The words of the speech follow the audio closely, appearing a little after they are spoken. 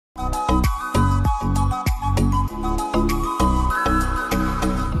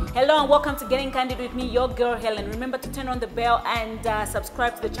welcome to Getting Candid with me, your girl Helen. Remember to turn on the bell and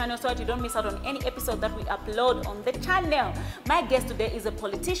subscribe to the channel so that you don't miss out on any episode that we upload on the channel. My guest today is a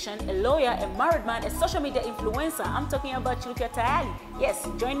politician, a lawyer, a married man, a social media influencer. I'm talking about Chilufya Tayali. Yes,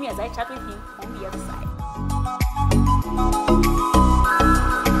 join me as I chat with him on the other side.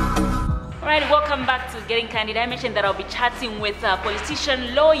 Alright, welcome back to Getting Candid. I mentioned that I'll be chatting with a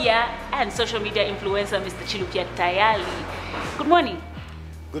politician, lawyer, and social media influencer, Mr. Chilufya Tayali. Good morning.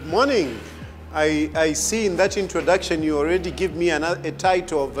 Good morning. I see in that introduction you already give me a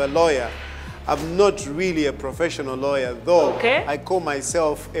title of a lawyer. I'm not really a professional lawyer, though I call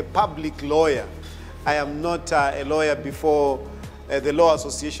myself a public lawyer. I am not a lawyer before the Law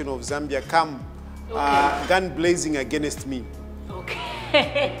Association of Zambia come gun blazing against me.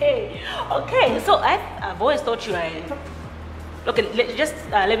 Okay, so I've always thought you are just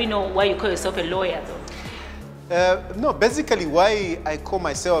let me know why you call yourself a lawyer though. No, basically why I call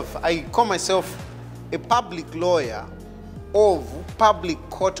myself a public lawyer of public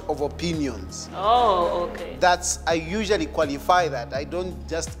court of opinions. Oh, okay. I usually qualify that. I don't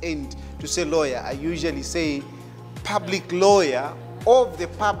just end to say lawyer. I usually say public lawyer of the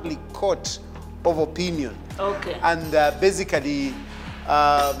public court of opinion. Okay. And basically, you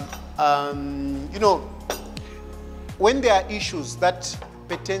know, when there are issues that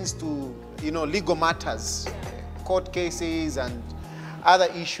pertains to, you know, legal matters, court cases and other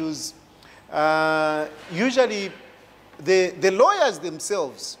issues, usually the lawyers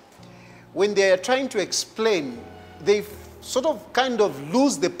themselves, when they are trying to explain, they sort of kind of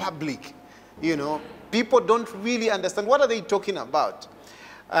lose the public, you know. People don't really understand what are they talking about.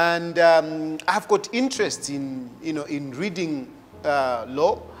 And I've got interest in, you know, in reading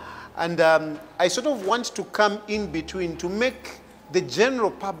law, and I sort of want to come in between to make the general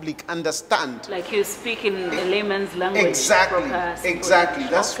public understand. Like you speak in a layman's language. Exactly.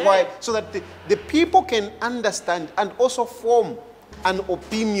 That's why, so that the people can understand and also form an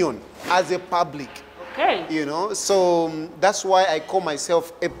opinion as a public. Okay. You know, so that's why I call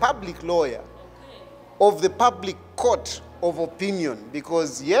myself a public lawyer of the public court of opinion,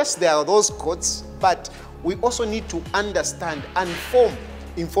 because yes, there are those courts, but we also need to understand and form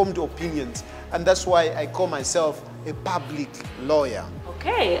informed opinions, and that's why I call myself a public lawyer.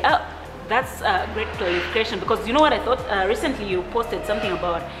 Okay, that's a great clarification, because you know what I thought? Recently you posted something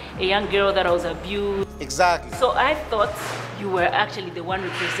about a young girl that was abused. Exactly. So I thought you were actually the one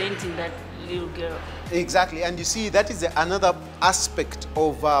representing that little girl. Exactly, and you see, that is another aspect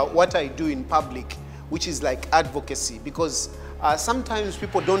of what I do in public, which is like advocacy, because sometimes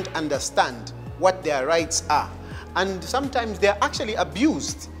people don't understand what their rights are, and sometimes they're actually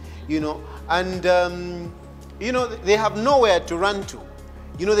abused, you know, and you know, they have nowhere to run to.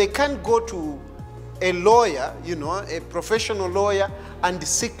 You know, they can't go to a lawyer, you know, a professional lawyer, and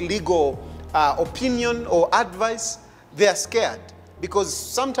seek legal opinion or advice. They are scared because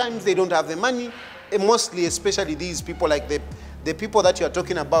sometimes they don't have the money, mostly, especially these people, like the people that you are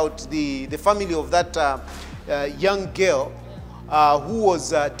talking about, the family of that young girl who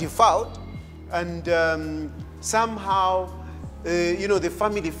was defiled, and somehow, you know, the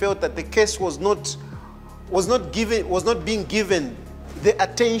family felt that the case was not being given the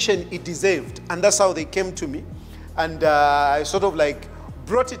attention it deserved, and that's how they came to me, and I sort of like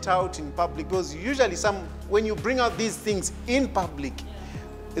brought it out in public, because usually when you bring out these things in public,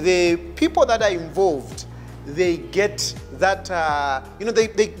 the people that are involved, they get that, you know, they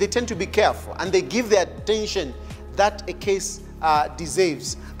tend to be careful, and they give the attention that a case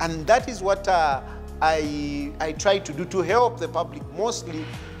deserves. And that is what I try to do, to help the public, mostly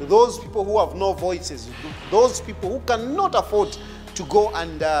those people who have no voices, those people who cannot afford to go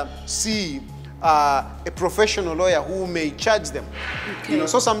and see a professional lawyer who may charge them. Okay. You know,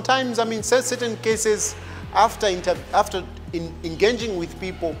 so sometimes, I mean, certain cases, after engaging with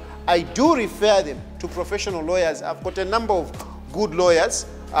people, I do refer them to professional lawyers. I've got a number of good lawyers,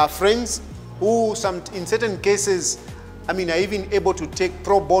 friends, who in certain cases, I mean, are even able to take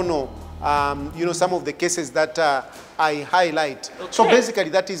pro bono, you know, some of the cases that I highlight. Okay. So basically,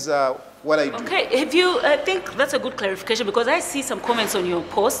 that is what I do. Okay, I think that's a good clarification, because I see some comments on your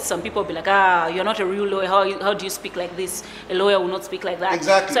posts. Some people be like, you're not a real lawyer. How do you speak like this? A lawyer will not speak like that.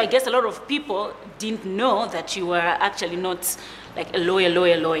 Exactly. So I guess a lot of people didn't know that you were actually not like a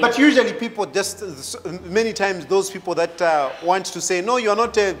lawyer. But usually people just, many times those people that want to say, no, you're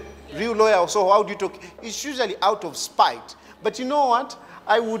not a real lawyer, so how do you talk? It's usually out of spite. But you know what?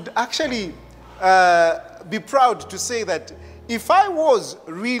 I would actually be proud to say that if I was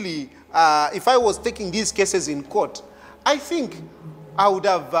really, if I was taking these cases in court, I think I would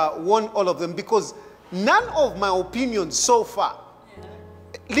have won all of them, because none of my opinions so far,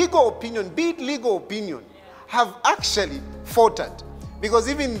 legal opinion, be it legal opinion, have actually faltered. Because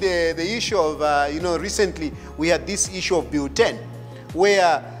even the issue of, recently we had this issue of Bill 10,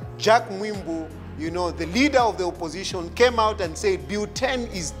 where Jack Mwimbu, the leader of the opposition, came out and said Bill 10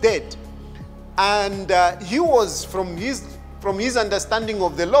 is dead. And he was, from his understanding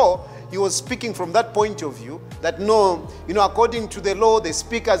of the law, he was speaking from that point of view, that no, according to the law, the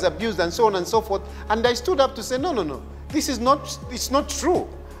speaker is abused and so on and so forth. And I stood up to say, no, this is not, it's not true.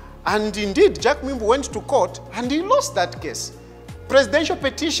 And indeed, Jack Mwimbu went to court and he lost that case. Presidential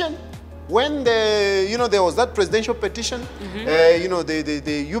petition, when there was that presidential petition,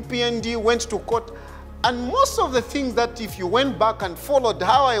 the UPND went to court. And most of the things that if you went back and followed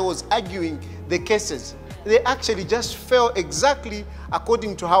how I was arguing the cases, they actually just fell exactly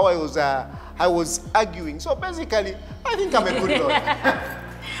according to how I was arguing. So basically, I think I'm a good lawyer.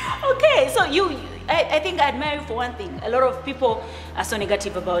 Okay, so I think I admire you for one thing. A lot of people are so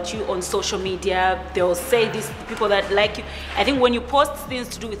negative about you on social media. They'll say this, people that like you. I think when you post things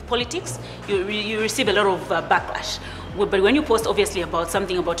to do with politics, you receive a lot of backlash. But when you post obviously about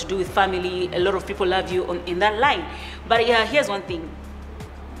something about to do with family, a lot of people love you in that line. But here's one thing.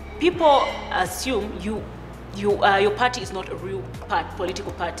 People assume your party is not a real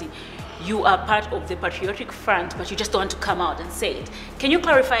political party. You are part of the Patriotic Front, but you just don't want to come out and say it. Can you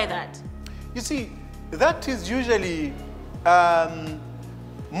clarify that? You see, that is usually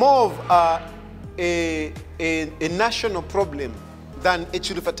more of a national problem than a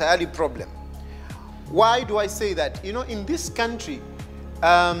Chilufya Tayali problem. Why do I say that? In this country,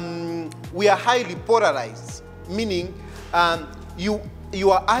 we are highly polarized, meaning you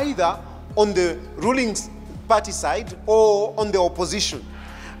are either on the ruling party side or on the opposition.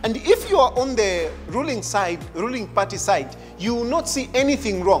 And if you are on the ruling party side, you will not see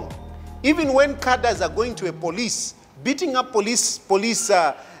anything wrong. Even when cadres are going to a police, beating up police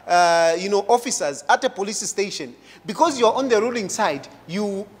officers at a police station, because you're on the ruling side,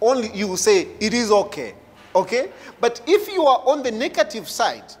 you say it is okay. Okay? But if you are on the negative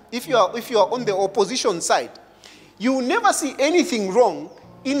side, if you are on the opposition side, you will never see anything wrong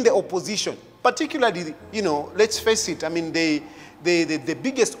in the opposition. Particularly, let's face it, I mean, the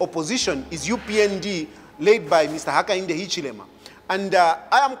biggest opposition is UPND, led by Mr. Hakainde Hichilema. And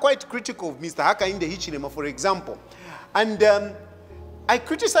I am quite critical of Mr. Hakainde Hichilema, for example. And I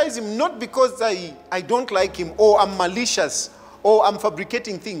criticize him not because I don't like him or I'm malicious or I'm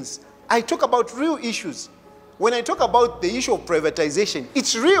fabricating things. I talk about real issues. When I talk about the issue of privatization,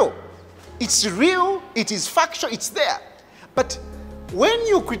 it's real. It's real, it is factual, it's there. But when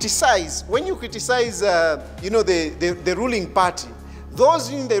you criticize, the ruling party, those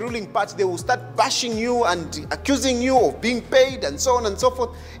in the ruling party, they will start bashing you and accusing you of being paid and so on and so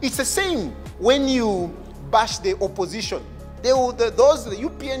forth. It's the same when you bash the opposition. The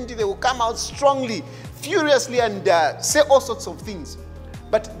UPND, they will come out strongly, furiously, and say all sorts of things.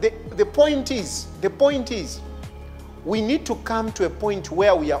 But the point is, we need to come to a point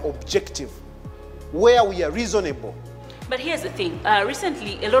where we are objective, where we are reasonable. But here's the thing.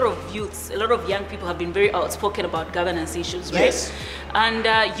 Recently, a lot of youths, a lot of young people have been very outspoken about governance issues, right? Yes.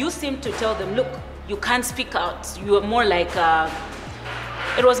 And you seem to tell them, look, you can't speak out. You are more like,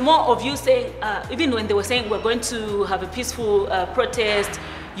 it was more of you saying, even when they were saying we're going to have a peaceful protest,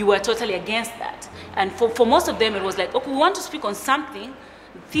 you were totally against that. And for most of them, it was like, okay, we want to speak on something,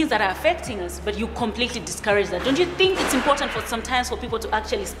 things that are affecting us, but you completely discourage that. Don't you think it's important for sometimes for people to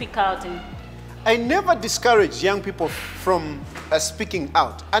actually speak out? And I never discourage young people from speaking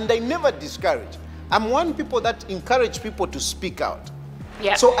out, and I never discourage. I'm one people that encourage people to speak out.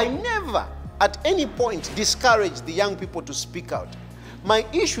 Yeah. So I never, at any point, discourage the young people to speak out. My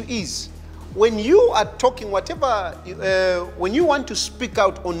issue is, when you are talking whatever, when you want to speak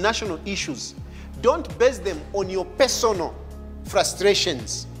out on national issues, don't base them on your personal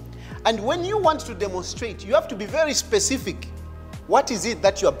frustrations. And when you want to demonstrate, you have to be very specific. What is it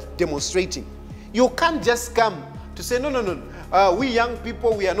that you are demonstrating? You can't just come to say, no, we young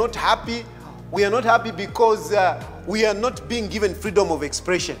people, we are not happy. We are not happy because we are not being given freedom of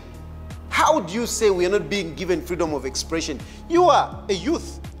expression. How do you say we are not being given freedom of expression? You are a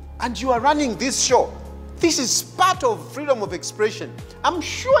youth and you are running this show. This is part of freedom of expression. I'm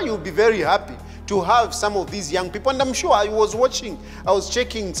sure you'll be very happy to have some of these young people. And I'm sure I was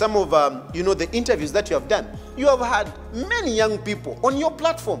checking some of the interviews that you have done. You have had many young people on your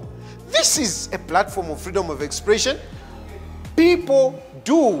platform. This is a platform of freedom of expression. People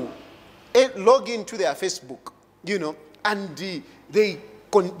do log into their Facebook, and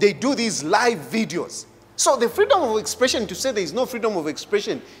they do these live videos. So the freedom of expression, to say there is no freedom of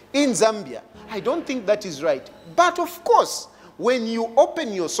expression in Zambia, I don't think that is right. But of course, when you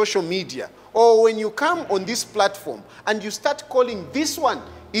open your social media or when you come on this platform and you start calling this one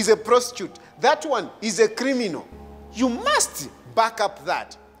is a prostitute, that one is a criminal, you must back up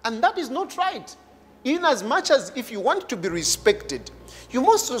that. And that is not right. In as much as if you want to be respected, you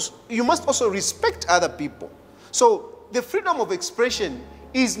must also respect other people. So the freedom of expression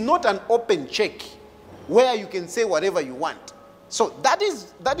is not an open check where you can say whatever you want. So that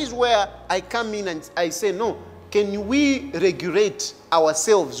is where I come in and I say, no, can we regulate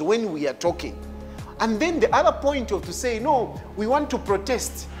ourselves when we are talking? And then the other point of to say, no, we want to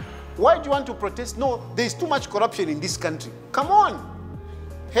protest. Why do you want to protest? No, there's too much corruption in this country. Come on.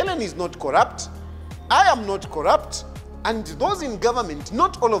 Helen is not corrupt. I am not corrupt. And those in government,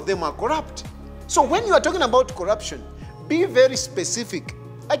 not all of them are corrupt. So when you are talking about corruption, be very specific.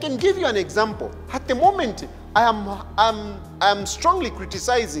 I can give you an example. At the moment, I am strongly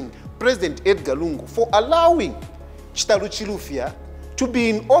criticizing President Edgar Lungu for allowing Chilufya to be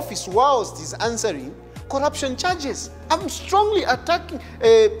in office whilst he's answering corruption charges. I'm strongly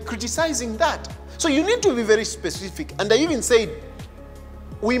criticizing that. So you need to be very specific. And I even said,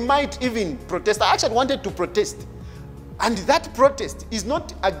 we might even protest. I actually wanted to protest. And that protest is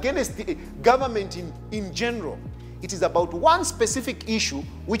not against the government in general. It is about one specific issue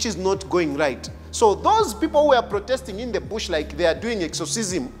which is not going right. So those people who are protesting in the bush like they are doing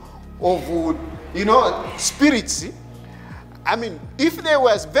exorcism of, spirits. I mean, if they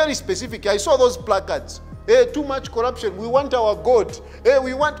were very specific, I saw those placards. Hey, too much corruption. We want our God. Hey,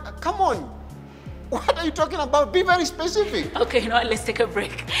 we want, come on. What are you talking about? Be very specific. Okay, let's take a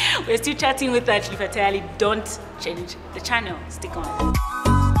break. We're still chatting with Chilufya Tayali. Don't change the channel. Stick on.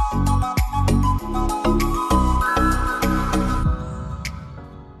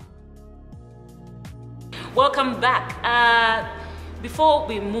 Welcome back. Before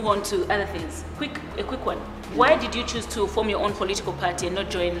we move on to other things, a quick one. Why did you choose to form your own political party and not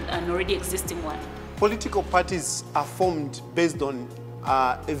join an already existing one? Political parties are formed based on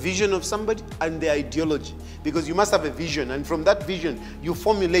a vision of somebody and their ideology, because you must have a vision, and from that vision you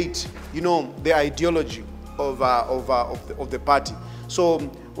formulate, the ideology of the party. So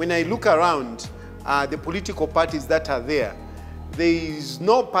when I look around the political parties that are there is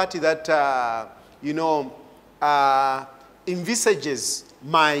no party that envisages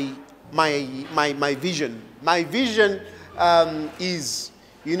my vision. My vision is,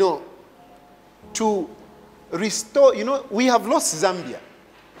 to restore, we have lost Zambia.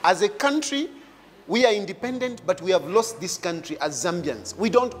 As a country, we are independent, but we have lost this country as Zambians. We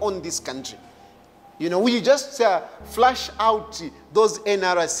don't own this country. We just flash out those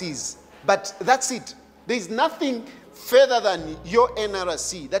NRCs, but that's it. There's nothing further than your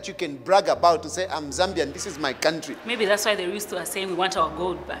NRC that you can brag about to say, I'm Zambian, this is my country. Maybe that's why they used to are saying we want our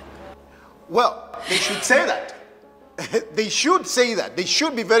gold back. Well, they should say that. They should say that. They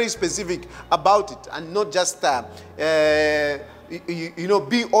should be very specific about it and not just, be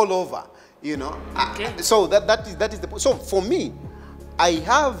all over, Okay. So that is the point. So for me, I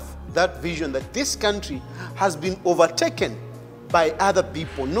have that vision that this country has been overtaken by other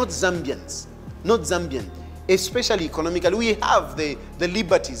people, not Zambians, especially economically. We have the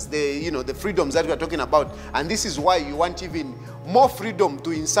liberties, the freedoms that we are talking about, and this is why you want even more freedom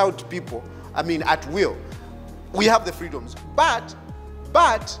to insult people, at will. We have the freedoms, but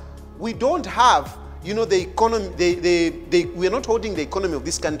we don't have, the economy. We are not holding the economy of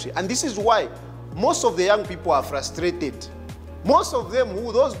this country, and this is why most of the young people are frustrated. Most of them,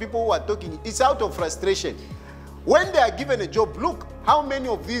 those people who are talking, it's out of frustration. When they are given a job, look how many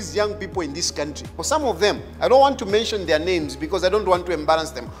of these young people in this country, for some of them, I don't want to mention their names because I don't want to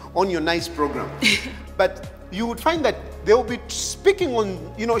embarrass them on your nice program, but you would find that they will be speaking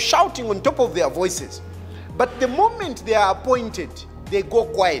on, shouting on top of their voices. But the moment they are appointed, they go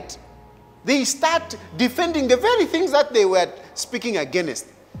quiet. They start defending the very things that they were speaking against.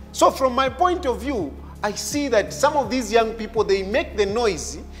 So from my point of view, I see that some of these young people, they make the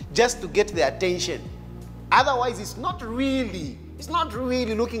noise just to get their attention. Otherwise, it's not really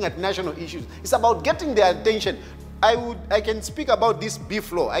looking at national issues. It's about getting their attention. I can speak about this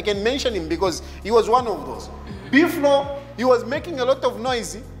Biflo. I can mention him because he was one of those. Biflo, he was making a lot of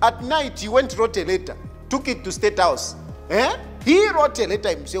noise. At night, he wrote a letter, took it to State House. He wrote a letter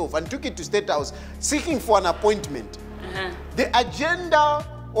himself and took it to State House, seeking for an appointment. The agenda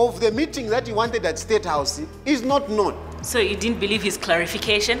of the meeting that he wanted at State House is not known. So you didn't believe his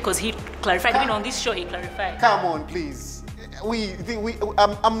clarification? Because he clarified, even on this show, he clarified. Come on, please.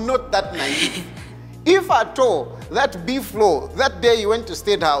 I'm not that naive. If at all, that Biflo, that day he went to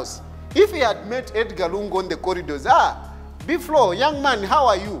State House, if he had met Edgar Lungu on the corridors, Biflo, young man, how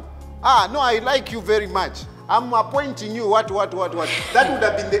are you? No, I like you very much. I'm appointing you, what. That would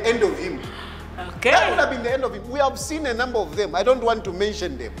have been the end of him. Okay. That would have been the end of him. We have seen a number of them. I don't want to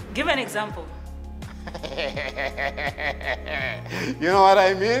mention them. Give an example. You know what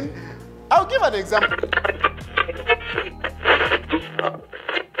I mean? I'll give an example.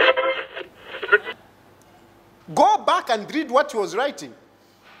 Go back and read what he was writing.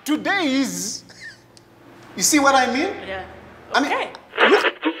 Today is, you see what I mean? Yeah. Okay.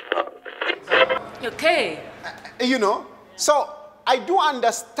 Okay. You know, so I do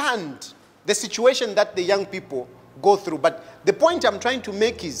understand the situation that the young people go through, but the point I'm trying to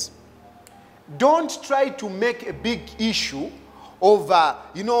make is, don't try to make a big issue of,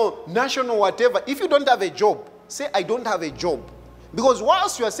 you know, national whatever. If you don't have a job, say, I don't have a job. Because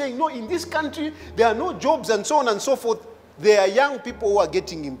whilst you are saying, no, in this country, there are no jobs and so on and so forth, there are young people who are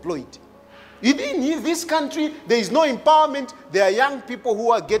getting employed. In this country, there is no empowerment. There are young people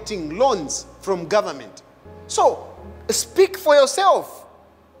who are getting loans from government. So, speak for yourself.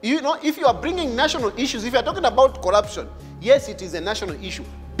 You know, if you are bringing national issues, if you are talking about corruption, yes, it is a national issue.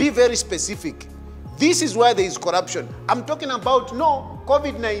 Be very specific. This is where there is corruption. I'm talking about, no,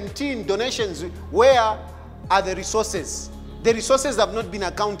 COVID-19 donations. Where are the resources? The resources have not been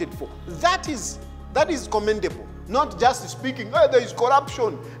accounted for. That is commendable. Not just speaking, hey, there is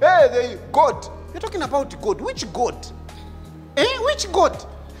corruption. Hey, there is God. You're talking about God. Which God? Which God?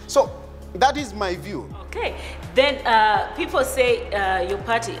 So, that is my view. Okay. Then people say your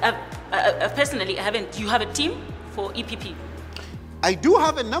party, personally, you have a team for EPP? I do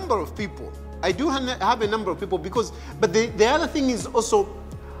have a number of people. I do have a number of people because, but the other thing is also,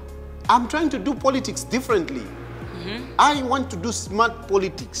 I'm trying to do politics differently. Mm-hmm. I want to do smart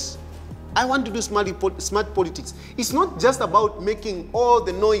politics. I want to do smart politics. It's not just about making all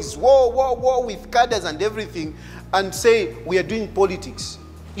the noise, war with cadres and everything, and say we are doing politics.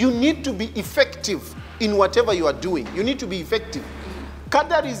 You need to be effective in whatever you are doing. You need to be effective.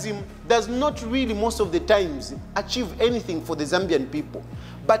 Cadreism does not really, most of the times, achieve anything for the Zambian people.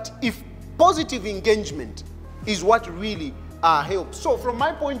 But if positive engagement is what really helps. So from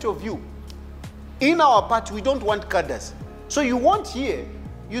my point of view, in our party, we don't want cadres. So you won't hear,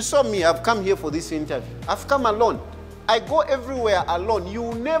 you saw me, I've come here for this interview. I've come alone. I go everywhere alone. You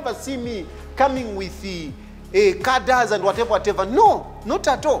will never see me coming with the cadres and whatever. No, not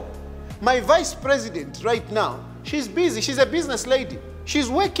at all. My vice president right now, she's busy. She's a business lady. She's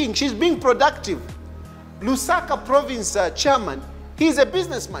working. She's being productive. Lusaka province chairman, he's a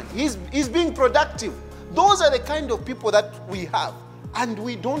businessman. He's being productive. Those are the kind of people that we have. And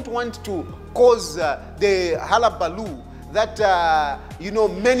we don't want to cause the halabaloo that, you know,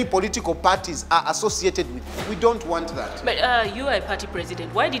 many political parties are associated with. We don't want that. But you are a party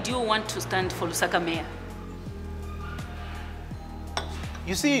president. Why did you want to stand for Lusaka mayor?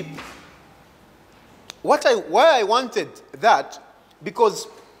 You see, why I wanted that, because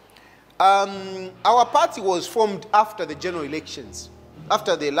our party was formed after the general elections,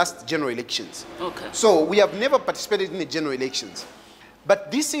 after the last general elections. Okay. So we have never participated in the general elections.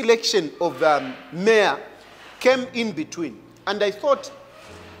 But this election of mayor came in between. And I thought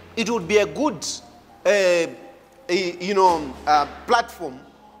it would be a good platform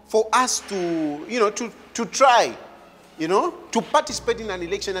for us to, you know, to try, you know, to participate in an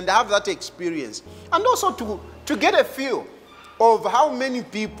election and have that experience. And also to get a feel of how many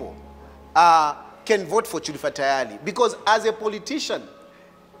people can vote for Chilufya Tayali. Because as a politician,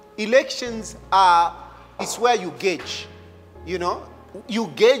 elections is where you gauge, you know. You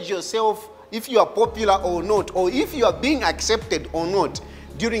gauge yourself if you are popular or not, or if you are being accepted or not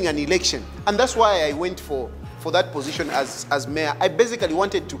during an election. And that's why I went for that position as mayor. I basically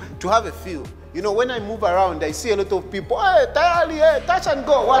wanted to have a feel. You know, when I move around, I see a lot of people, hey, Tayali, hey, touch and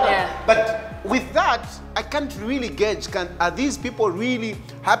go, what? Yeah. But with that, I can't really gauge, are these people really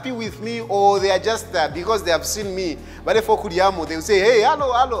happy with me, or they are just because they have seen me, but if they will say, hey,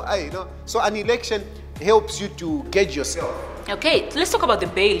 hello, hey, you know. So an election helps you to gauge yourself. Okay, let's talk about the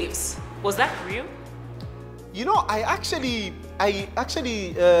bailiffs. Was that real? You know, I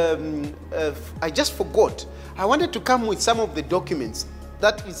just forgot. I wanted to come with some of the documents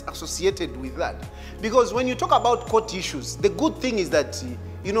that is associated with that. Because when you talk about court issues, the good thing is that,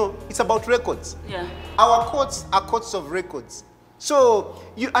 you know, it's about records. Yeah. Our courts are courts of records. So,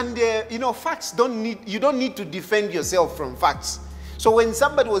 you know, facts you don't need to defend yourself from facts. So when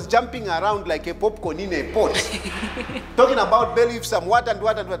somebody was jumping around like a popcorn in a pot, talking about bailiffs and what,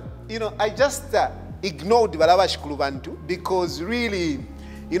 you know, I just ignored Balabash Kulubantu, because really,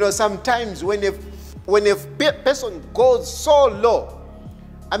 you know, sometimes when a person goes so low,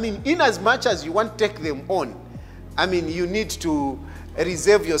 I mean, in as much as you want to take them on, I mean, you need to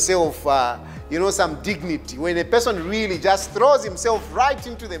reserve yourself, you know, some dignity. When a person really just throws himself right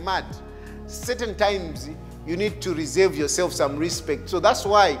into the mud, certain times you need to reserve yourself some respect. So that's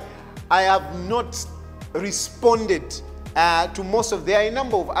why I have not responded to most of. There are a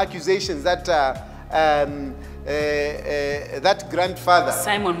number of accusations that that grandfather,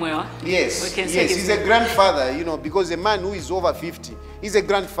 Simon Mwewa. Yes, he's a grandfather, you know, because a man who is over 50, he's a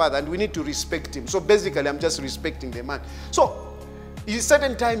grandfather, and we need to respect him. So basically, I'm just respecting the man. So, in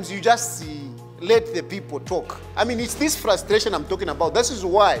certain times, you just let the people talk. I mean, it's this frustration I'm talking about. This is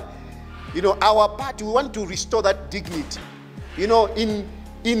why, you know, our party, we want to restore that dignity. You know, in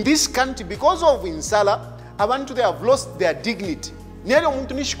this country, because of Insala, abantu, they have lost their dignity.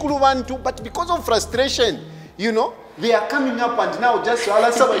 But because of frustration, you know, they are coming up and now just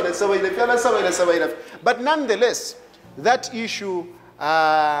but nonetheless, that issue,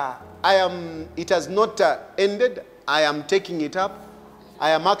 it has not ended. I am taking it up.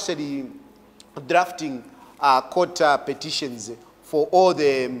 I am actually drafting court petitions for all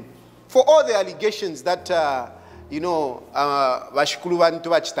the allegations that you know,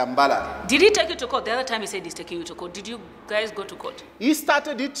 did he take you to court? The other time he said he's taking you to court. Did you guys go to court? He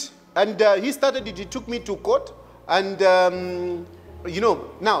started it, and he took me to court, and you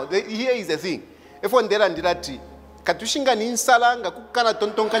know, now here is the thing.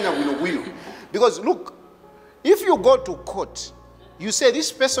 Because look, if you go to court, you say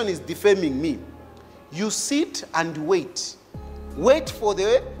this person is defaming me. You sit and wait for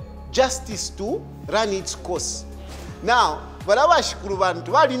the justice to run its course. Now,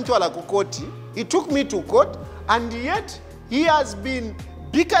 he took me to court, and yet he has been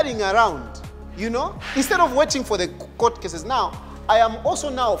bickering around, you know, instead of waiting for the court cases. Now, I am also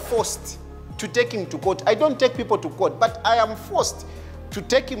now forced to take him to court. I don't take people to court, but I am forced to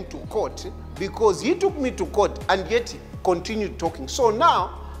take him to court because he took me to court and yet continued talking. So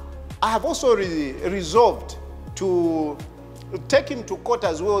now, I have also resolved to take him to court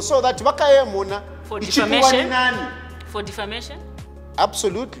as well, so that for defamation. For defamation?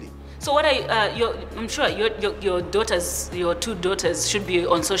 Absolutely. So what are I'm sure your daughters, your two daughters, should be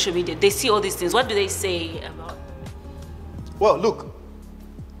on social media. They see all these things. What do they say about? Well, look,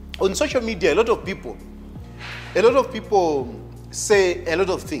 on social media, a lot of people say a lot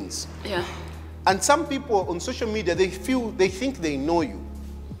of things. Yeah. And some people on social media, they think they know you,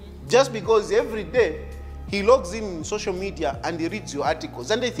 just because every day he logs in social media and he reads your articles,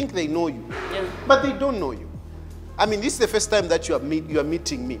 and they think they know you. Yeah. But they don't know you. I mean, this is the first time that you are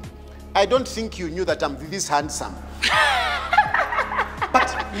meeting me. I don't think you knew that I'm this handsome.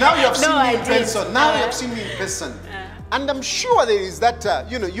 But now you have seen me in person. Now you have seen me in person. And I'm sure there is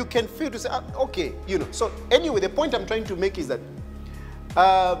that, you know, you can feel to say, okay, you know. So anyway, the point I'm trying to make is that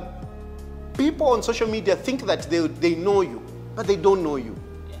people on social media think that they know you, but they don't know you.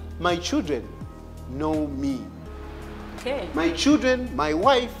 My children know me. Okay. My children, my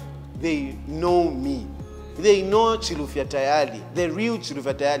wife, they know me. They know Chilufya Tayali, the real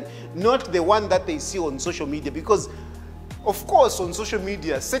Chilufya Tayali, not the one that they see on social media. Because, of course, on social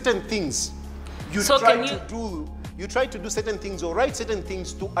media, certain things you try to do certain things or write certain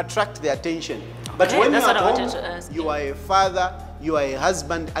things to attract their attention. But when you're at home, you are a father, you are a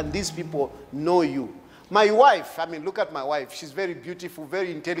husband, and these people know you. My wife, I mean, look at my wife. She's very beautiful, very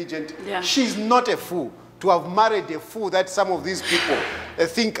intelligent. Yeah. She's not a fool to have married a fool that some of these people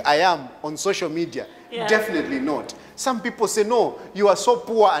think I am on social media. Yeah. Definitely not. Some people say, no, you are so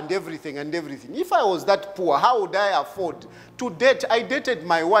poor and everything and everything. If I was that poor, how would I afford to date? I dated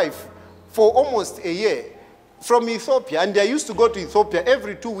my wife for almost a year from Ethiopia, and I used to go to Ethiopia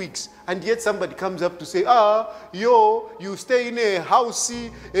every 2 weeks, and yet somebody comes up to say, you stay in a house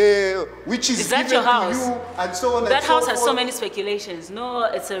which is given to you, and so on. That house has so many speculations. No,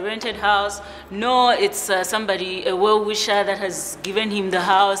 it's a rented house. No, it's somebody, a well-wisher that has given him the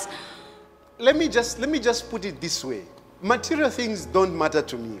house. Let me just put it this way. Material things don't matter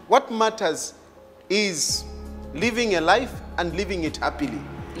to me. What matters is living a life and living it happily.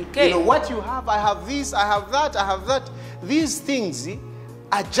 Okay. You know, what you have, I have this, I have that, I have that. These things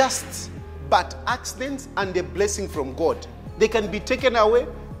are just but accidents and a blessing from God. They can be taken away.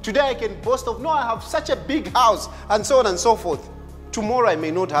 Today I can boast of, no, I have such a big house, and so on and so forth. Tomorrow I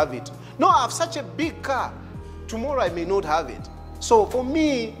may not have it. No, I have such a big car. Tomorrow I may not have it. So for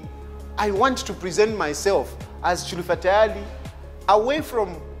me, I want to present myself as Chilufya Tayali, away from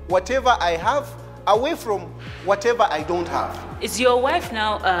whatever I have, away from whatever I don't have. Is your wife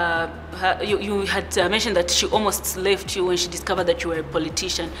now, you had mentioned that she almost left you when she discovered that you were a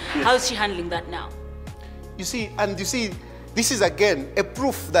politician. Yes. How is she handling that now? You see, this is again a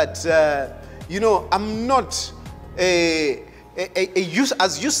proof that, you know, I'm not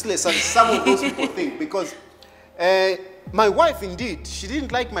as useless as some of those people think, because my wife, indeed, she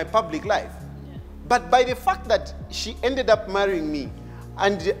didn't like my public life. But by the fact that she ended up marrying me,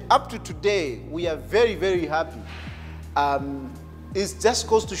 and up to today, we are very, very happy, it just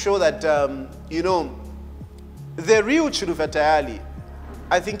goes to show that, you know, the real Chilufya Tayali,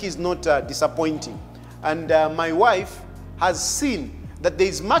 I think, is not disappointing. And my wife has seen that there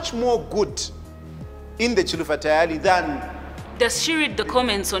is much more good in the Chilufya Tayali than... Does she read the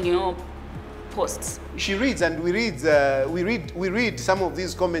comments on your posts? She reads, and we read some of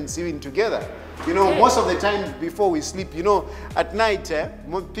these comments even together. You know, most of the time before we sleep, you know, at night,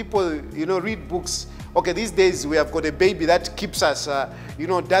 people, you know, read books. Okay, these days we have got a baby that keeps us, you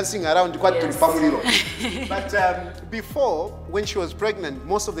know, dancing around. Yes. But before, when she was pregnant,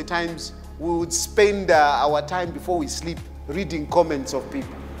 most of the times we would spend our time before we sleep reading comments of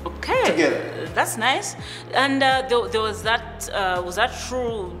people. Okay, together. That's nice. And there was that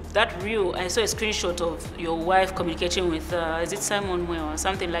true, that real? I saw a screenshot of your wife communicating with, is it Simon Moyo or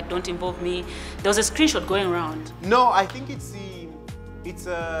something like "Don't involve me"? There was a screenshot going around. No, I think it's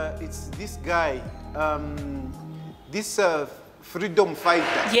this guy, this freedom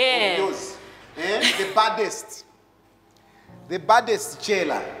fighter. Yeah. The baddest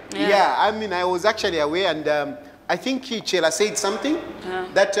Chela. Yeah, I mean, I was actually aware, and I think Chela said something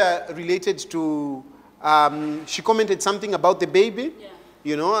that related to, she commented something about the baby. Yeah.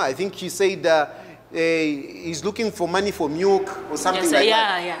 You know, I think she said he's looking for money for milk or something like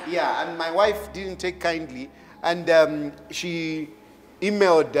that. Yeah, and my wife didn't take kindly, and she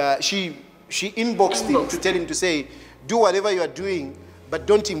emailed, she inboxed him to tell him to say, do whatever you are doing, but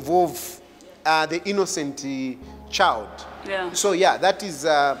don't involve the innocent child. Yeah. So yeah, that is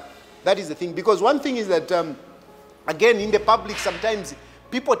the thing. Because one thing is that, again, in the public, sometimes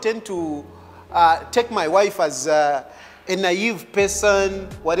people tend to take my wife as a naive person,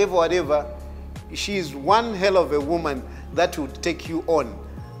 whatever. She is one hell of a woman that would take you on,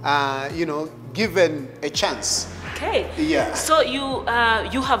 you know, given a chance. Okay. Yeah. So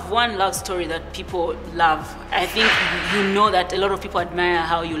you have one love story that people love. I think you know that a lot of people admire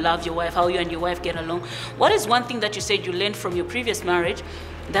how you love your wife, how you and your wife get along. What is one thing that you said you learned from your previous marriage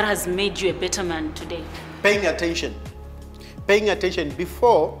that has made you a better man today? Paying attention. Paying attention.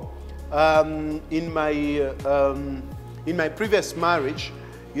 Before, in my previous marriage,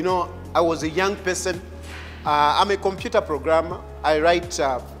 you know, I was a young person. I'm a computer programmer. I write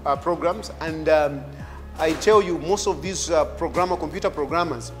programs, and I tell you, most of these computer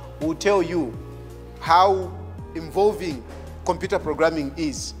programmers will tell you how involving computer programming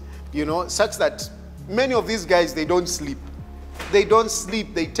is, you know, such that many of these guys, they don't sleep. They don't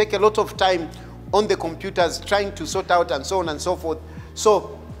sleep. They take a lot of time on the computers trying to sort out and so on and so forth.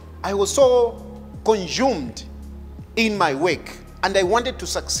 So I was so consumed in my work, and I wanted to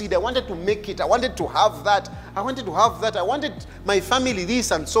succeed. I wanted to make it. I wanted to have that. I wanted to have that. I wanted my family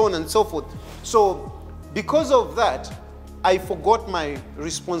this and so on and so forth. So because of that, I forgot my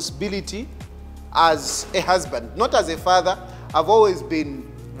responsibility as a husband, not as a father. I've always been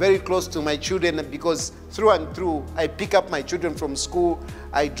very close to my children, because through and through, I pick up my children from school,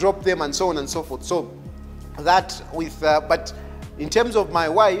 I drop them, and so on and so forth. So that with, but in terms of my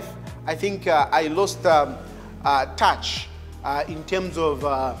wife, I think I lost touch in terms of,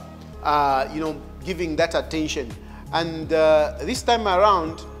 you know, giving that attention. And this time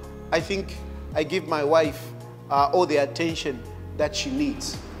around, I think I give my wife all the attention that she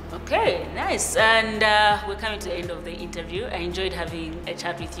needs. Okay, nice. And we're coming to the end of the interview. I enjoyed having a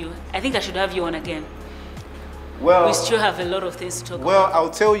chat with you. I think I should have you on again. Well, we still have a lot of things to talk about. Well, I'll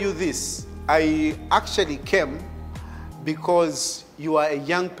tell you this. I actually came because you are a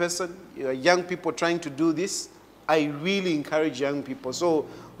young person. You are young people trying to do this. I really encourage young people. So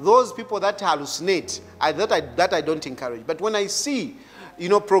those people that hallucinate, that I don't encourage. But when I see, you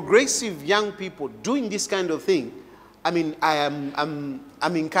know, progressive young people doing this kind of thing, I mean, I'm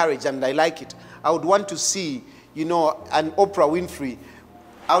encouraged, and I like it. I would want to see, you know, an Oprah Winfrey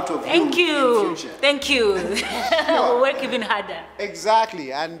out of Thank you. In the future. Thank you. We'll work even harder.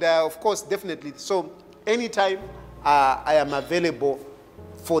 Exactly, and of course, definitely. So anytime I am available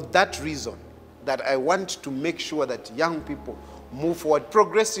for that reason, that I want to make sure that young people move forward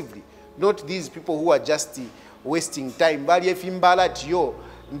progressively, not these people who are just wasting time. There is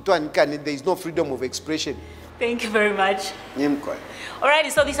no freedom of expression. Thank you very much.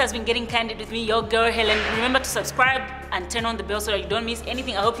 Alrighty, so this has been Getting Candid with me, your girl Helen. Remember to subscribe and turn on the bell so that you don't miss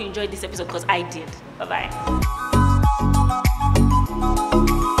anything. I hope you enjoyed this episode, because I did. Bye-bye.